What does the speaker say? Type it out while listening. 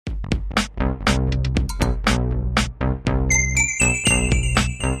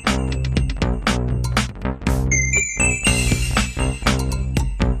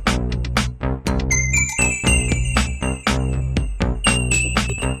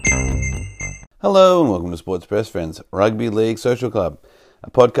Hello and welcome to Sports Best Friends, Rugby League Social Club,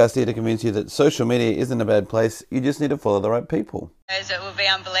 a podcast here to convince you that social media isn't a bad place, you just need to follow the right people. It would be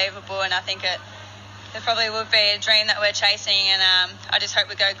unbelievable, and I think it probably would be a dream that we're chasing, and I just hope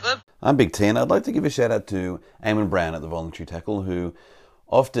we go good. I'm Big T, and I'd like to give a shout out to Eamon Brown at the Voluntary Tackle, who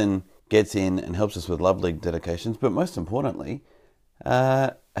often gets in and helps us with Love League dedications, but most importantly,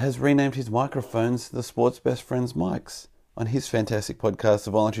 has renamed his microphones the Sports Best Friends mics on his fantastic podcast,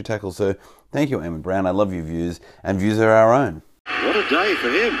 The Voluntary Tackle. So thank you, Eamon Brown. I love your views, and views are our own. What a day for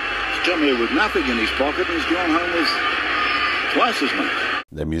him. He's come here with nothing in his pocket and he's gone home with twice as much.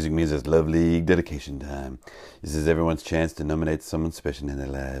 The music means it's Love League dedication time. This is everyone's chance to nominate someone special in their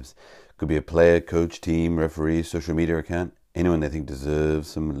lives. Could be a player, coach, team, referee, social media account, anyone they think deserves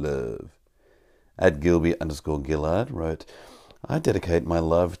some love. At Gilby_Gillard wrote, I dedicate my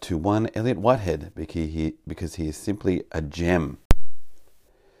love to one Elliot Whitehead because he is simply a gem.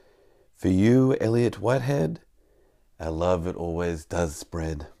 For you, Elliot Whitehead, our love, it always does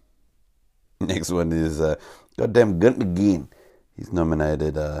spread. Next one is goddamn Gunt McGinn. He's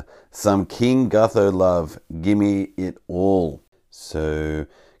nominated Some King Gutho Love, Gimme It All. So,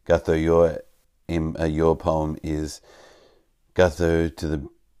 Gutho, your poem is Gutho to the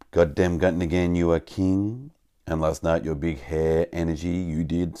goddamn Gunt again, you are king. And last night, your big hair energy, you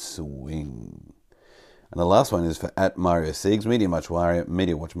did swing. And the last one is for at Mario Siegs, Media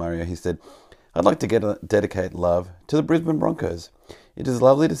Watch Mario. He said, I'd like to dedicate love to the Brisbane Broncos. It is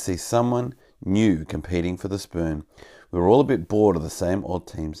lovely to see someone new competing for the spoon. We're all a bit bored of the same old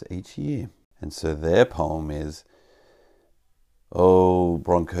teams each year. And so their poem is, oh,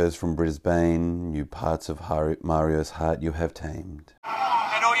 Broncos from Brisbane, you parts of Mario's heart you have tamed.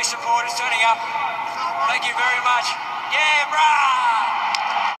 And all your supporters turning up. Thank you very much. Yeah,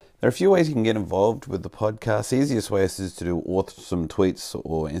 brah! There are a few ways you can get involved with the podcast. The easiest way is to do awesome tweets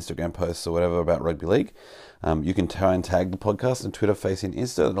or Instagram posts or whatever about rugby league. You can try and tag the podcast on Twitter, facing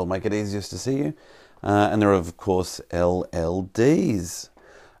Insta. That'll make it easiest to see you. And there are, of course, LLDs.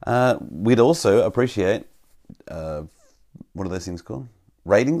 We'd also appreciate, what are those things called?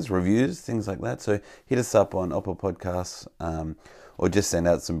 Ratings, reviews, things like that. So hit us up on Apple Podcasts, or just send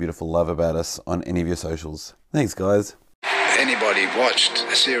out some beautiful love about us on any of your socials. Thanks, guys. Anybody watched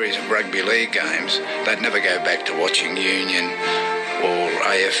a series of rugby league games, they'd never go back to watching Union or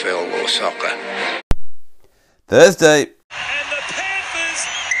AFL or soccer. Thursday. And the Panthers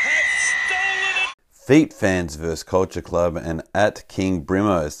have stolen it. Feet Fans vs Culture Club, and at King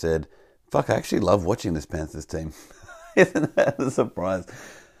Brimo said, fuck, I actually love watching this Panthers team. Isn't that a surprise?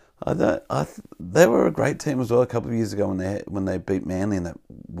 They were a great team as well a couple of years ago when they beat Manly in that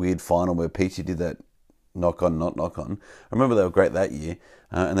weird final where Peachy did that knock on, not knock on. I remember they were great that year,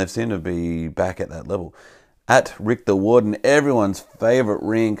 and they've seemed to be back at that level. At Rick the Warden, everyone's favourite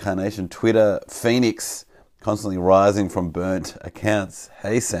reincarnation, Twitter Phoenix, constantly rising from burnt accounts.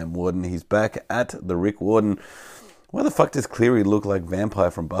 Hey Sam Warden, he's back at the Rick Warden. Why the fuck does Cleary look like Vampire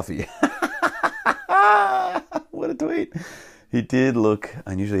from Buffy? What a tweet. He did look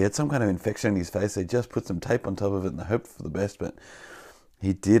unusual. He had some kind of infection in his face. They just put some tape on top of it and hoped for the best, but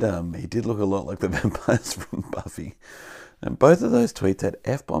he did look a lot like the vampires from Buffy. And both of those tweets had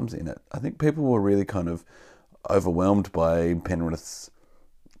F-bombs in it. I think people were really kind of overwhelmed by Penrith's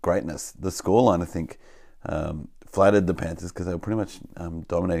greatness. The scoreline, I think, flattered the Panthers because they were pretty much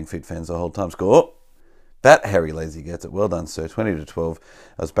dominating Fit Fans the whole time. Score! That Harry Lazy gets it. Well done, sir. 20-12.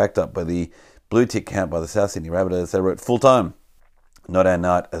 I was backed up by the blue tick count by the South Sydney Rabbitohs. They wrote full time. Not our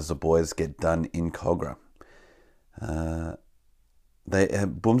night as the boys get done in Cogra.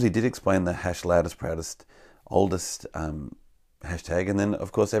 Boomsy did explain the # loudest, proudest, oldest hashtag, and then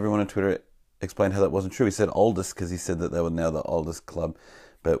of course everyone on Twitter explained how that wasn't true. He said oldest because he said that they were now the oldest club,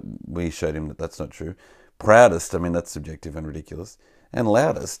 but we showed him that that's not true. Proudest, I mean that's subjective and ridiculous. And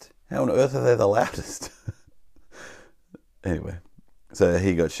loudest, how on earth are they the loudest? Anyway. So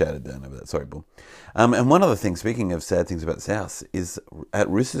he got shouted down over that. Sorry, Bull. And one other thing, speaking of sad things about South, is at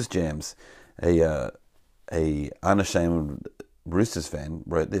Roosters Jams, a unashamed Roosters fan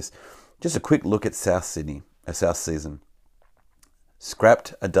wrote this. Just a quick look at South Sydney, a South season.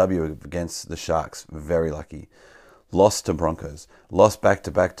 Scrapped a W against the Sharks, very lucky. Lost to Broncos. Lost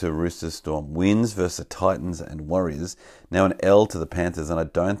back-to-back to Roosters Storm. Wins versus the Titans and Warriors. Now an L to the Panthers, and I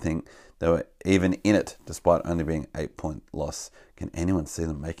don't think they were even in it, despite only being 8-point loss. Can anyone see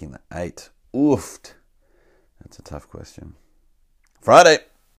them making the 8? Oofed. That's a tough question. Friday.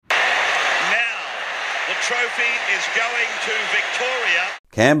 Now, the trophy is going to Victoria.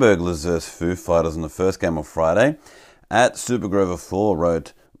 Canberglers versus Foo Fighters in the first game on Friday. At Supergrover 4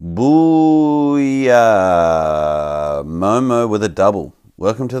 wrote, Booyah! Momo with a double.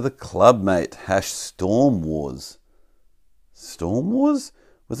 Welcome to the club, mate. #Storm Wars. Storm Wars?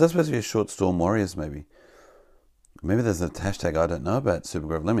 Was that supposed to be a short Storm Warriors, maybe? Maybe there's a hashtag I don't know about,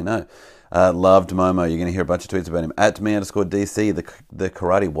 Supergrove. Let me know. Loved Momo. You're going to hear a bunch of tweets about him. @me_DC, the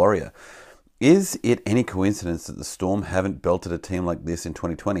Karate Warrior. Is it any coincidence that the Storm haven't belted a team like this in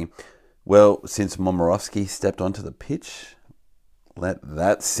 2020? Well, since Momorowski stepped onto the pitch, let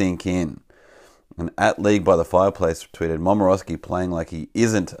that sink in. And @League by the Fireplace tweeted, Momorowski playing like he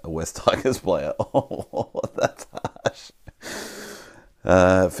isn't a West Tigers player. Oh, that's harsh.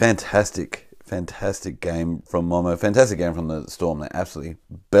 Fantastic game from Momo. Fantastic game from the Storm. They absolutely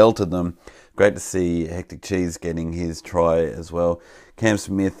belted them. Great to see Hectic Cheese getting his try as well. Cam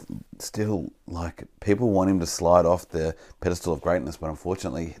Smith, still, like, people want him to slide off the pedestal of greatness, but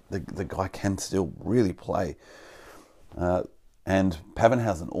unfortunately, the guy can still really play. And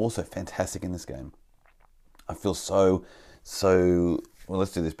Papenhuyzen also fantastic in this game. I feel so. Well,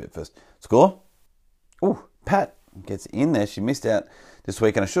 let's do this bit first. Score. Ooh, Pat gets in there. She missed out this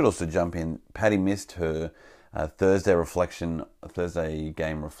week, and I should also jump in. Patty missed her Thursday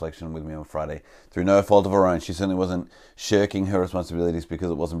game reflection with me on Friday through no fault of her own. She certainly wasn't shirking her responsibilities because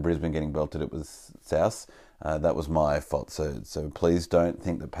it wasn't Brisbane getting belted, it was South. That was my fault. So please don't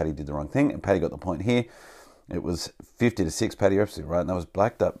think that Patty did the wrong thing. And Patty got the point here. It was 50-6, Patty, you're absolutely right. And that was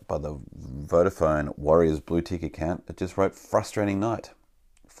blacked up by the Vodafone Warriors blue tick account. It just wrote frustrating night.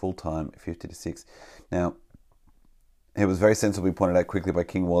 Full time, 50-6. Now, it was very sensibly pointed out quickly by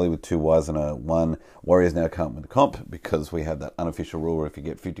King Wally with 2 Ys and a 1. Warriors now can't win the comp because we have that unofficial rule where if you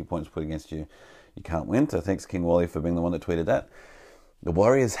get 50 points put against you, you can't win. So thanks, King Wally, for being the one that tweeted that. The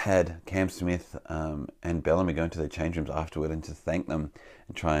Warriors had Cam Smith and Bellamy go into their change rooms afterward and to thank them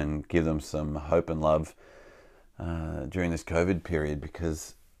and try and give them some hope and love during this COVID period,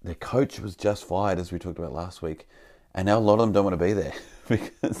 because their coach was just fired, as we talked about last week, and now a lot of them don't want to be there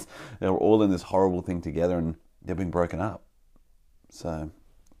because they were all in this horrible thing together and they've been broken up. So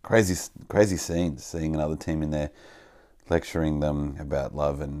crazy scenes, seeing another team in there lecturing them about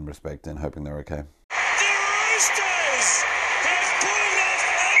love and respect and hoping they're okay.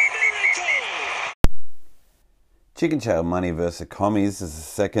 Chicken Chow Money versus Commies is the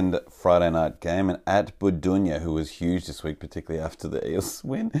second Friday night game, and @Budunya, who was huge this week, particularly after the Eels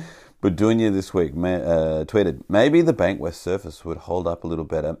win. Budunya this week tweeted, maybe the Bankwest surface would hold up a little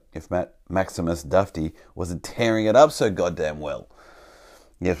better if Maximus Dufty wasn't tearing it up so goddamn well.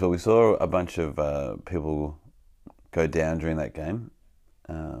 Yes, well, we saw a bunch of people go down during that game,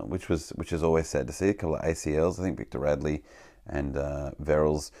 which is always sad to see. A couple of ACLs, I think Victor Radley and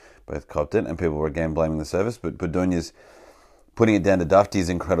Verrills both copped it, and people were again blaming the service, but Budunya's putting it down to Dufty's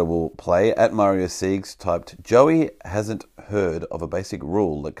incredible play. @Mario Siegs typed, Joey hasn't heard of a basic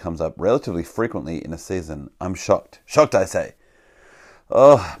rule that comes up relatively frequently in a season. I'm shocked. Shocked, I say.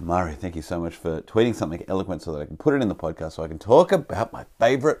 Oh, Mario, thank you so much for tweeting something eloquent so that I can put it in the podcast so I can talk about my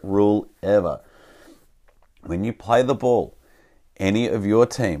favourite rule ever. When you play the ball, any of your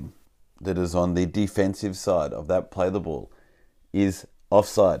team that is on the defensive side of that play the ball is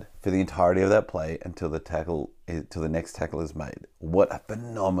offside for the entirety of that play until the next tackle is made. What a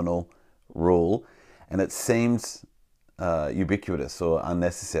phenomenal rule. And it seems ubiquitous or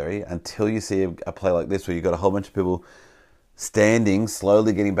unnecessary until you see a play like this where you've got a whole bunch of people standing,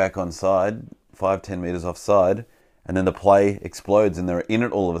 slowly getting back on side, 5-10 metres offside, and then the play explodes and they're in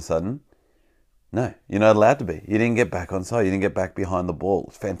it all of a sudden. No, you're not allowed to be. You didn't get back on side. You didn't get back behind the ball.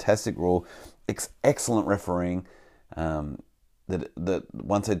 Fantastic rule. Excellent refereeing. That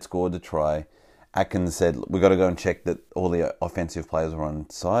once they'd scored the try, Atkins said, we've got to go and check that all the offensive players were on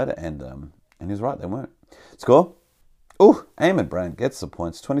side, and he's right, they weren't. Score? Ooh, Eamon Brand gets the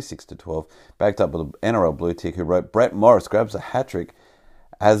points, 26-12, backed up with an NRL blue tick who wrote, Brett Morris grabs a hat-trick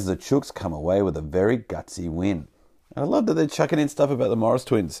as the Chooks come away with a very gutsy win. And I love that they're chucking in stuff about the Morris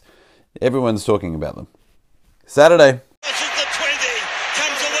twins. Everyone's talking about them. Saturday.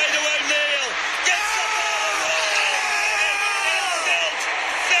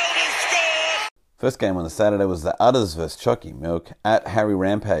 First game on the Saturday was the Udders vs Chalky Milk. @Harry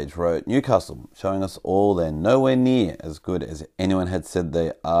Rampage wrote, Newcastle showing us all they're nowhere near as good as anyone had said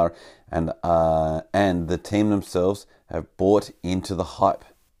they are, and the team themselves have bought into the hype.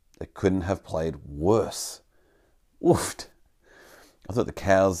 They couldn't have played worse. Woofed. I thought the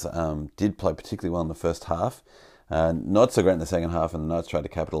Cows did play particularly well in the first half. Not so great in the second half, and the Knights tried to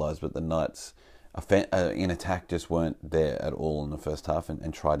capitalise, but the Knights in attack just weren't there at all in the first half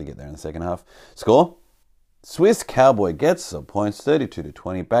and tried to get there in the second half. Score? Swiss Cowboy gets the points,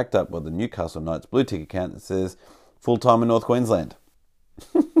 32-20, backed up by the Newcastle Knights blue tick account that says full time in North Queensland.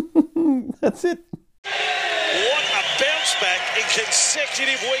 That's it. What a bounce back in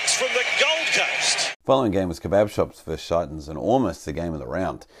consecutive weeks from the Gold Coast. Following game was Kebab Shops versus Shitans and almost the game of the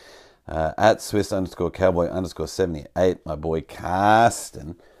round. At Swiss_Cowboy_78, my boy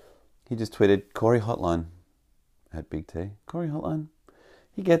Carsten, he just tweeted Corey Hotline at Big T. Corey Hotline,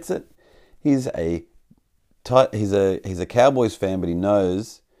 he gets it. He's a Cowboys fan, but he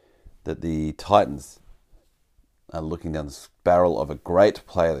knows that the Titans are looking down the barrel of a great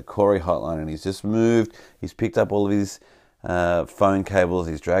player, the Corey Hotline, and he's just moved. He's picked up all of his phone cables.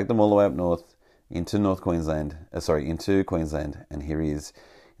 He's dragged them all the way up north into Queensland, and here he is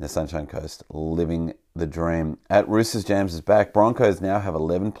in the Sunshine Coast, living the dream. At Roosters Jams is back. Broncos now have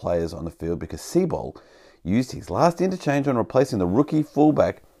 11 players on the field because Seabold used his last interchange on replacing the rookie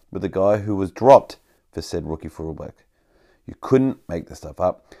fullback with the guy who was dropped for said rookie fullback. You couldn't make this stuff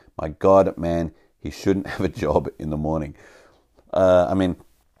up. My God, man, he shouldn't have a job in the morning. I've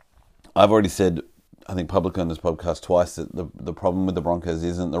already said, I think publicly on this podcast twice, that the problem with the Broncos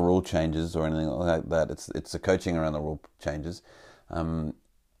isn't the rule changes or anything like that. It's the coaching around the rule changes.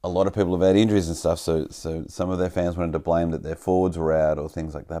 A lot of people have had injuries and stuff, so some of their fans wanted to blame that their forwards were out or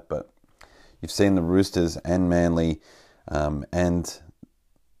things like that. But you've seen the Roosters and Manly and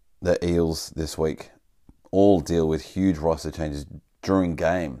the Eels this week all deal with huge roster changes during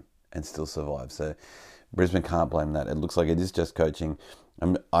game and still survive. So Brisbane can't blame that. It looks like it is just coaching.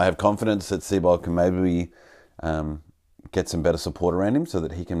 I have confidence that Seabold can maybe get some better support around him so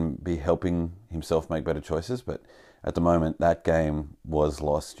that he can be helping himself make better choices. But at the moment, that game was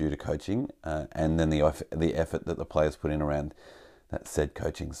lost due to coaching and then the effort that the players put in around that said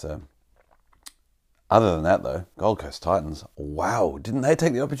coaching. So other than that, though, Gold Coast Titans, wow, didn't they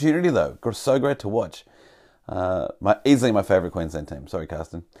take the opportunity, though? So great to watch. Easily my favourite Queensland team. Sorry,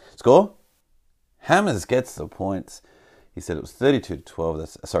 Carsten. Score? Hammers gets the points. He said it was 30-12.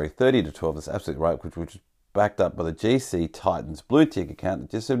 That's absolutely right, which was backed up by the GC Titans blue tick account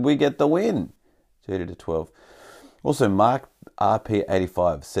that just said we get the win. 30-12. Also, Mark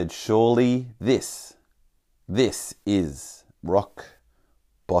RP85 said, surely this is rock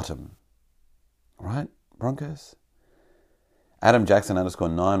bottom. Right, Broncos? Adam Jackson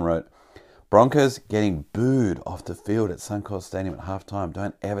 _9 wrote, Broncos getting booed off the field at Suncorp Stadium at halftime.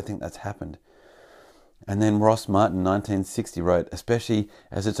 Don't ever think that's happened. And then Ross Martin 1960 wrote, especially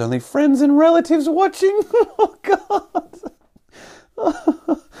as it's only friends and relatives watching. Oh, God.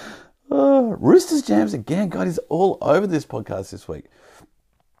 Roosters Jams again. God, he's all over this podcast this week.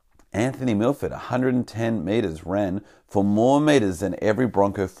 Anthony Milford, 110 metres, ran for more metres than every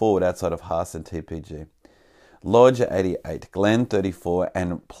Bronco forward outside of Haas and TPG. Lodge, 88, Glenn, 34,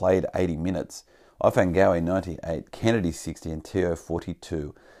 and played 80 minutes. Ofangawe, 98, Kennedy, 60, and Teo,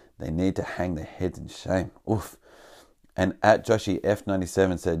 42. They need to hang their heads in shame. Oof. And at Joshy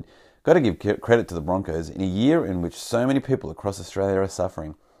F97 said, got to give credit to the Broncos. In a year in which so many people across Australia are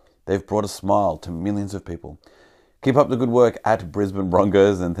suffering, they've brought a smile to millions of people. Keep up the good work at Brisbane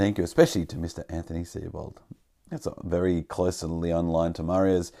Broncos, and thank you especially to Mr. Anthony Seabold. That's very closely online to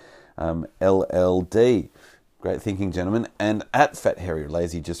Mario's LLD. Great thinking, gentlemen. And at Fat Harry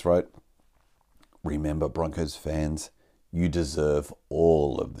Lazy just wrote, remember, Broncos fans, you deserve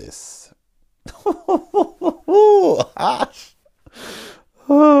all of this. Harsh.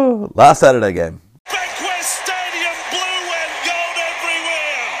 Last Saturday game. Bankwest Stadium, blue and gold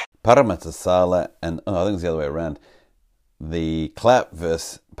everywhere. Parramatta and I think it's the other way around. The Clap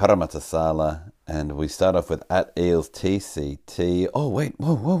versus Parramatta Sala, and we start off with at Eels TCT. Oh wait,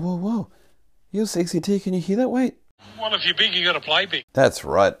 whoa! Eels TCT, can you hear that? Wait. Well, if you're big, you got to play big. That's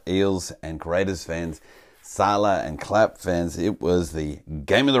right, Eels and Raiders fans, Sala and Clap fans. It was the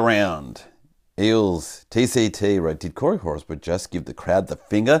game of the round. Eels TCT wrote, did Corey Horsburgh just give the crowd the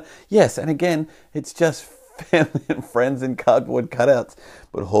finger? Yes, and again, it's just family and friends and cardboard cutouts.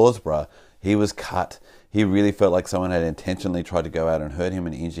 But Horsburgh, he was cut. He really felt like someone had intentionally tried to go out and hurt him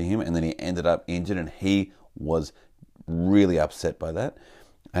and injure him, and then he ended up injured, and he was really upset by that.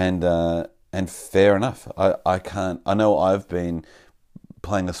 And fair enough. I know I've been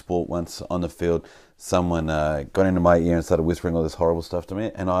playing a sport once on the field. Someone got into my ear and started whispering all this horrible stuff to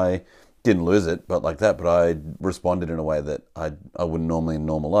me, and I didn't lose it, but I responded in a way that I wouldn't normally in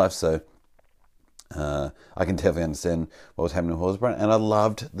normal life. So I can definitely understand what was happening to Horsburgh, and I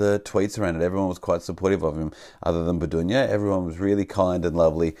loved the tweets around it. Everyone was quite supportive of him, other than Badunya. Everyone was really kind and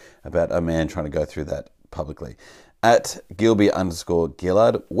lovely about a man trying to go through that publicly. At Gilby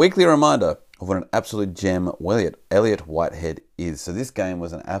 _Gillard, weekly reminder of what an absolute gem Elliot Whitehead is. So this game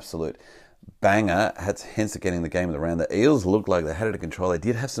was an absolute banger, hence getting the game of the round. The Eels looked like they had it under control. They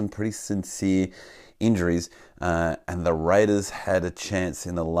did have some pretty sincere injuries, and the Raiders had a chance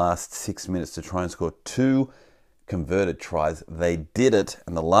in the last 6 minutes to try and score 2 converted tries. They did it,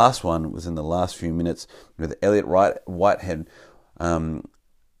 and the last one was in the last few minutes with Elliot Whitehead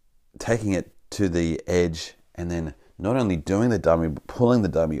taking it to the edge and then not only doing the dummy, but pulling the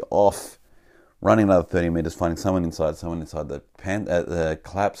dummy off, running another 30 metres, finding someone inside the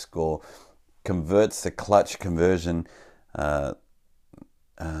clap score, converts the clutch conversion.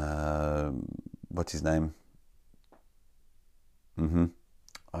 What's his name?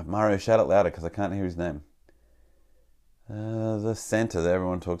 Mario, shout it louder because I can't hear his name. The centre that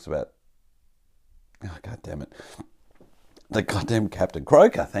everyone talks about. Oh, God damn it. The goddamn Captain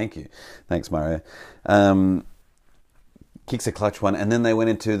Croker, thank you. Thanks, Mario. Kicks a clutch one, and then they went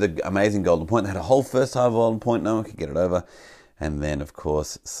into the amazing golden point. They had a whole first half golden point, no one could get it over. And then, of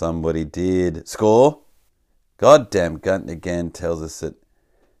course, somebody did score. Goddamn Gunton again tells us that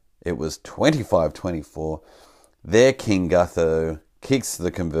it was 25-24. Their King Gutho kicks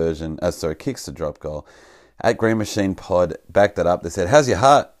the kicks the drop goal. At Green Machine Pod, backed that up. They said, how's your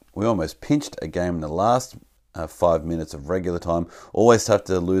heart? We almost pinched a game in the last 5 minutes of regular time. Always tough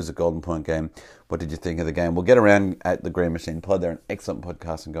to lose a golden point game. What did you think of the game? We'll get around at the Green Machine Pod. They're an excellent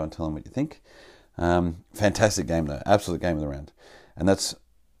podcast and go and tell them what you think. Fantastic game though. Absolute game of the round. And that's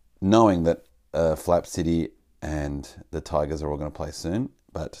knowing that Flap City and the Tigers are all going to play soon.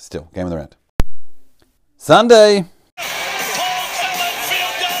 But still, game of the round. Sunday.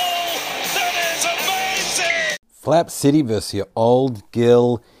 Flap City versus your old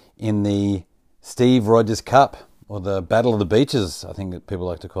Gill in the Steve Rogers Cup, or the Battle of the Beaches, I think that people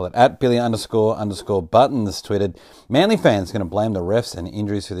like to call it. At Billy __ Buttons tweeted, Manly fans going to blame the refs and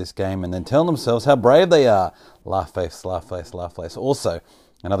injuries for this game and then tell themselves how brave they are. Laugh face, laugh face, laugh face. Also,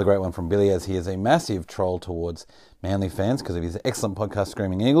 another great one from Billy, as he is a massive troll towards Manly fans because of his excellent podcast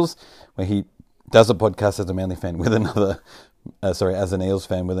Screaming Eagles, where he does a podcast as a Manly fan with another, as an Eels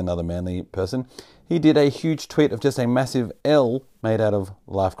fan with another Manly person. He did a huge tweet of just a massive L made out of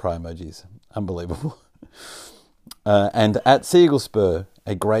laugh cry emojis. Unbelievable. And at Seagull Spur,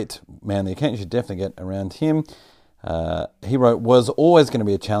 a great Manly account, you should definitely get around him. He wrote, was always going to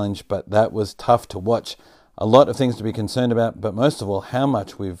be a challenge, but that was tough to watch. A lot of things to be concerned about, but most of all, how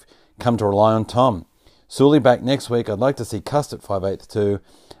much we've come to rely on Tom. Sully back next week. I'd like to see Cust at 5'8" too.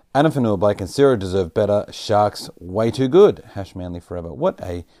 Adam Fanua-Blake and Sarah deserve better. Sharks way too good. #Manly forever. What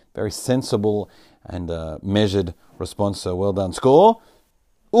a very sensible and measured response. So well done. Score.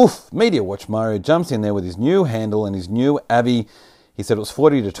 Oof. Media Watch Mario jumps in there with his new handle and his new Avi. He said it was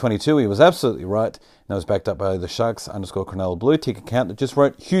 40-22. He was absolutely right. And that was backed up by the Sharks _Cronulla blue tick account that just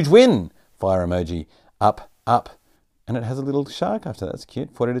wrote huge win. Fire emoji. Up, up. And it has a little shark after that. That's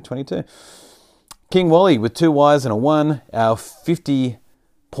cute. 40-22. King Wally with 2 Ys and a 1. Our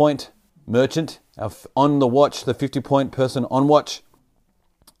 50-point merchant. Our on the watch, the 50-point person on watch.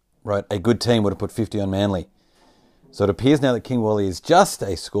 Wrote, a good team would have put 50 on Manly. So it appears now that King Wally is just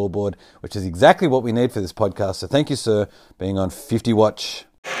a scoreboard, which is exactly what we need for this podcast. So thank you, sir, being on 50 Watch.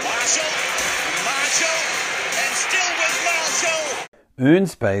 Marshall, and still with Marshall.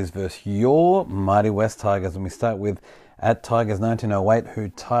 Oonspays versus your mighty West Tigers. And we start with at Tigers1908, who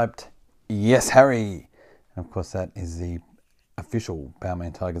typed, yes, Harry. And of course, that is the official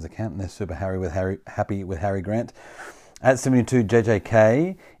Balmain Tigers account, and they're super happy with Harry Grant. At 72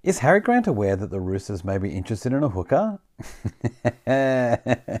 JJK, is Harry Grant aware that the Roosters may be interested in a hooker?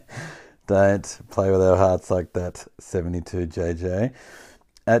 Don't play with our hearts like that, 72 JJ.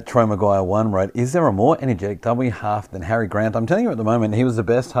 At Troy Maguire 1 wrote, is there a more energetic W half than Harry Grant? I'm telling you at the moment, he was the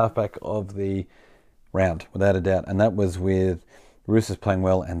best halfback of the round, without a doubt. And that was with Roosters playing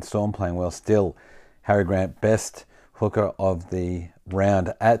well and Storm playing well still. Harry Grant, best hooker of the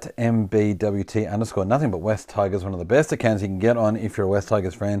round. At MBWT _ nothing but West Tigers, one of the best accounts you can get on if you're a West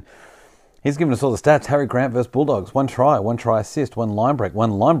Tigers fan. He's given us all the stats. Harry Grant versus Bulldogs, 1 try assist, 1 line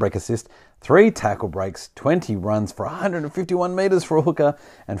break assist, 3 tackle breaks, 20 runs for 151 metres for a hooker,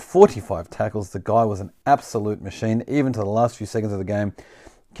 and 45 tackles. The guy was an absolute machine, even to the last few seconds of the game.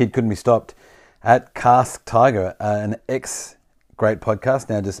 Kid couldn't be stopped. At Cask Tiger, an ex-great podcast,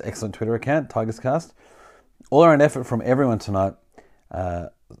 now just excellent Twitter account, Tigers Cast. All-around effort from everyone tonight. I'm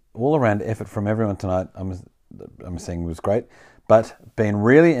saying was great, but been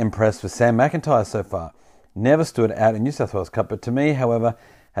really impressed with Sam McIntyre so far. Never stood out in New South Wales Cup, but to me, however,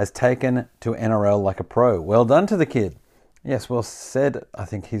 has taken to NRL like a pro. Well done to the kid. Yes, well said. I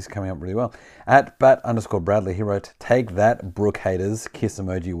think he's coming up really well. At Bat _ Bradley, he wrote, take that, Brook haters, kiss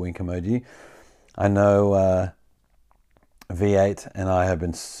emoji, wink emoji. I know V8 and I have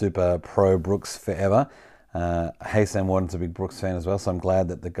been super pro Brooks forever. Hey Sam Warden's a big Brooks fan as well, so I'm glad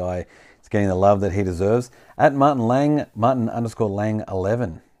that the guy is getting the love that he deserves. At Martin _ Lang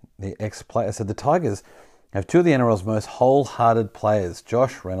 11, the ex-player, said the Tigers have two of the NRL's most wholehearted players,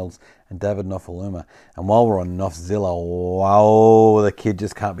 Josh Reynolds and David Nofaluma. And while we're on Nofzilla, wow, the kid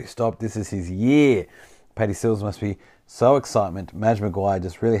just can't be stopped. This is his year. Paddy Sills must be so excited. Madge Maguire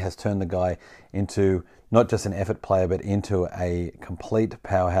just really has turned the guy into not just an effort player, but into a complete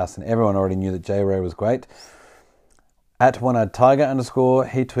powerhouse. And everyone already knew that J. Ray was great. At @OneEyedTiger_,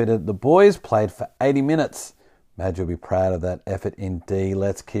 he tweeted, "The boys played for 80 minutes. Madge will be proud of that effort indeed.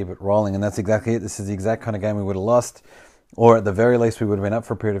 Let's keep it rolling." And that's exactly it. This is the exact kind of game we would have lost. Or at the very least, we would have been up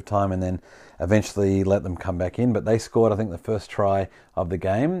for a period of time and then eventually let them come back in. But they scored, I think, the first try of the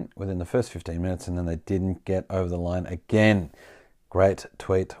game within the first 15 minutes, and then they didn't get over the line again. Great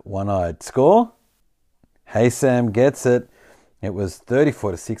tweet, One-Eyed. Score? Hey Sam gets it. It was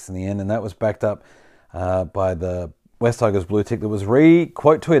 34-6 in the end, and that was backed up by the West Tigers blue tick that was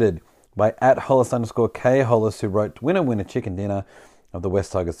quote tweeted by @Hollis_K Hollis, who wrote "Winner, winner, chicken dinner" of the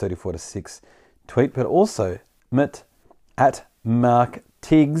West Tigers 34-6 tweet, but also @Mark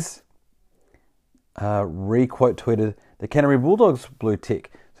Tiggs re-quote tweeted the Canterbury Bulldogs blue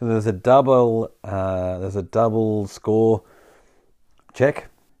tick. So there's a double score check,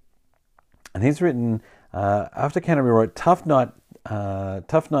 and he's written after Canterbury wrote tough night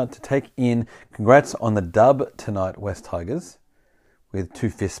to take in. Congrats on the dub tonight, West Tigers, with two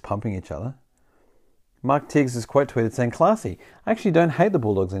fists pumping each other. Mark Tiggs has quote tweeted saying, "Classy. I actually don't hate the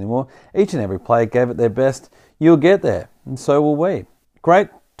Bulldogs anymore. Each and every player gave it their best. You'll get there, and so will we." Great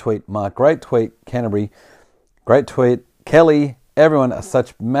tweet, Mark. Great tweet, Canterbury. Great tweet, Kelly. Everyone are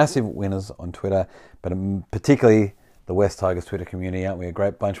such massive winners on Twitter, but particularly the West Tigers Twitter community. Aren't we a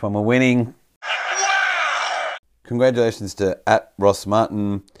great bunch when we're winning? Congratulations to @Ross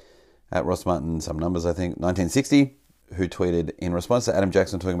Martin, some numbers I think, 1960, who tweeted in response to Adam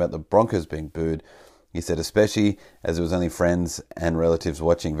Jackson talking about the Broncos being booed. He said, "Especially as it was only friends and relatives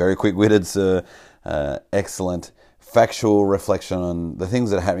watching. Very quick-witted, sir. Excellent factual reflection on the things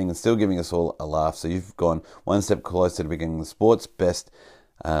that are happening and still giving us all a laugh. So you've gone one step closer to becoming the sports best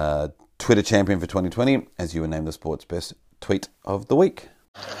Twitter champion for 2020, as you were named the sports best tweet of the week."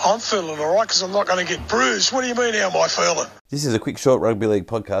 I'm feeling all right because I'm not going to get bruised. What do you mean, how am I feeling? This is a quick, short rugby league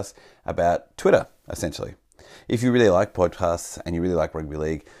podcast about Twitter, essentially. If you really like podcasts and you really like rugby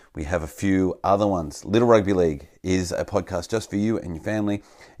league, we have a few other ones. Little Rugby League is a podcast just for you and your family.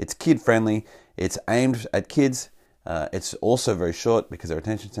 It's kid-friendly. It's aimed at kids. It's also very short because their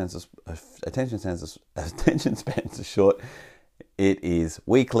attention spans are short. It is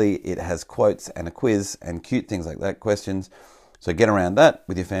weekly. It has quotes and a quiz and cute things like that, questions. So get around that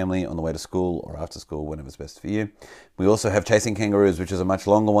with your family on the way to school or after school, whenever's best for you. We also have Chasing Kangaroos, which is a much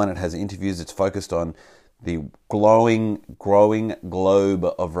longer one. It has interviews. It's focused on the growing globe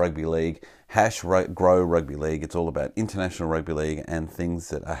of rugby league. #Grow Rugby League. It's all about international rugby league and things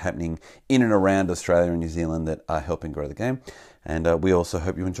that are happening in and around Australia and New Zealand that are helping grow the game. And we also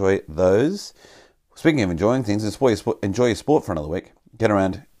hope you enjoy those. Speaking of enjoying things, enjoy your sport for another week. Get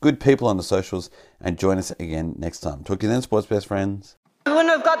around good people on the socials and join us again next time. Talk to you then, sports best friends. We wouldn't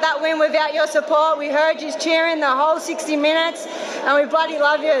have got that win without your support. We heard you cheering the whole 60 minutes and we bloody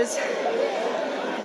love yous.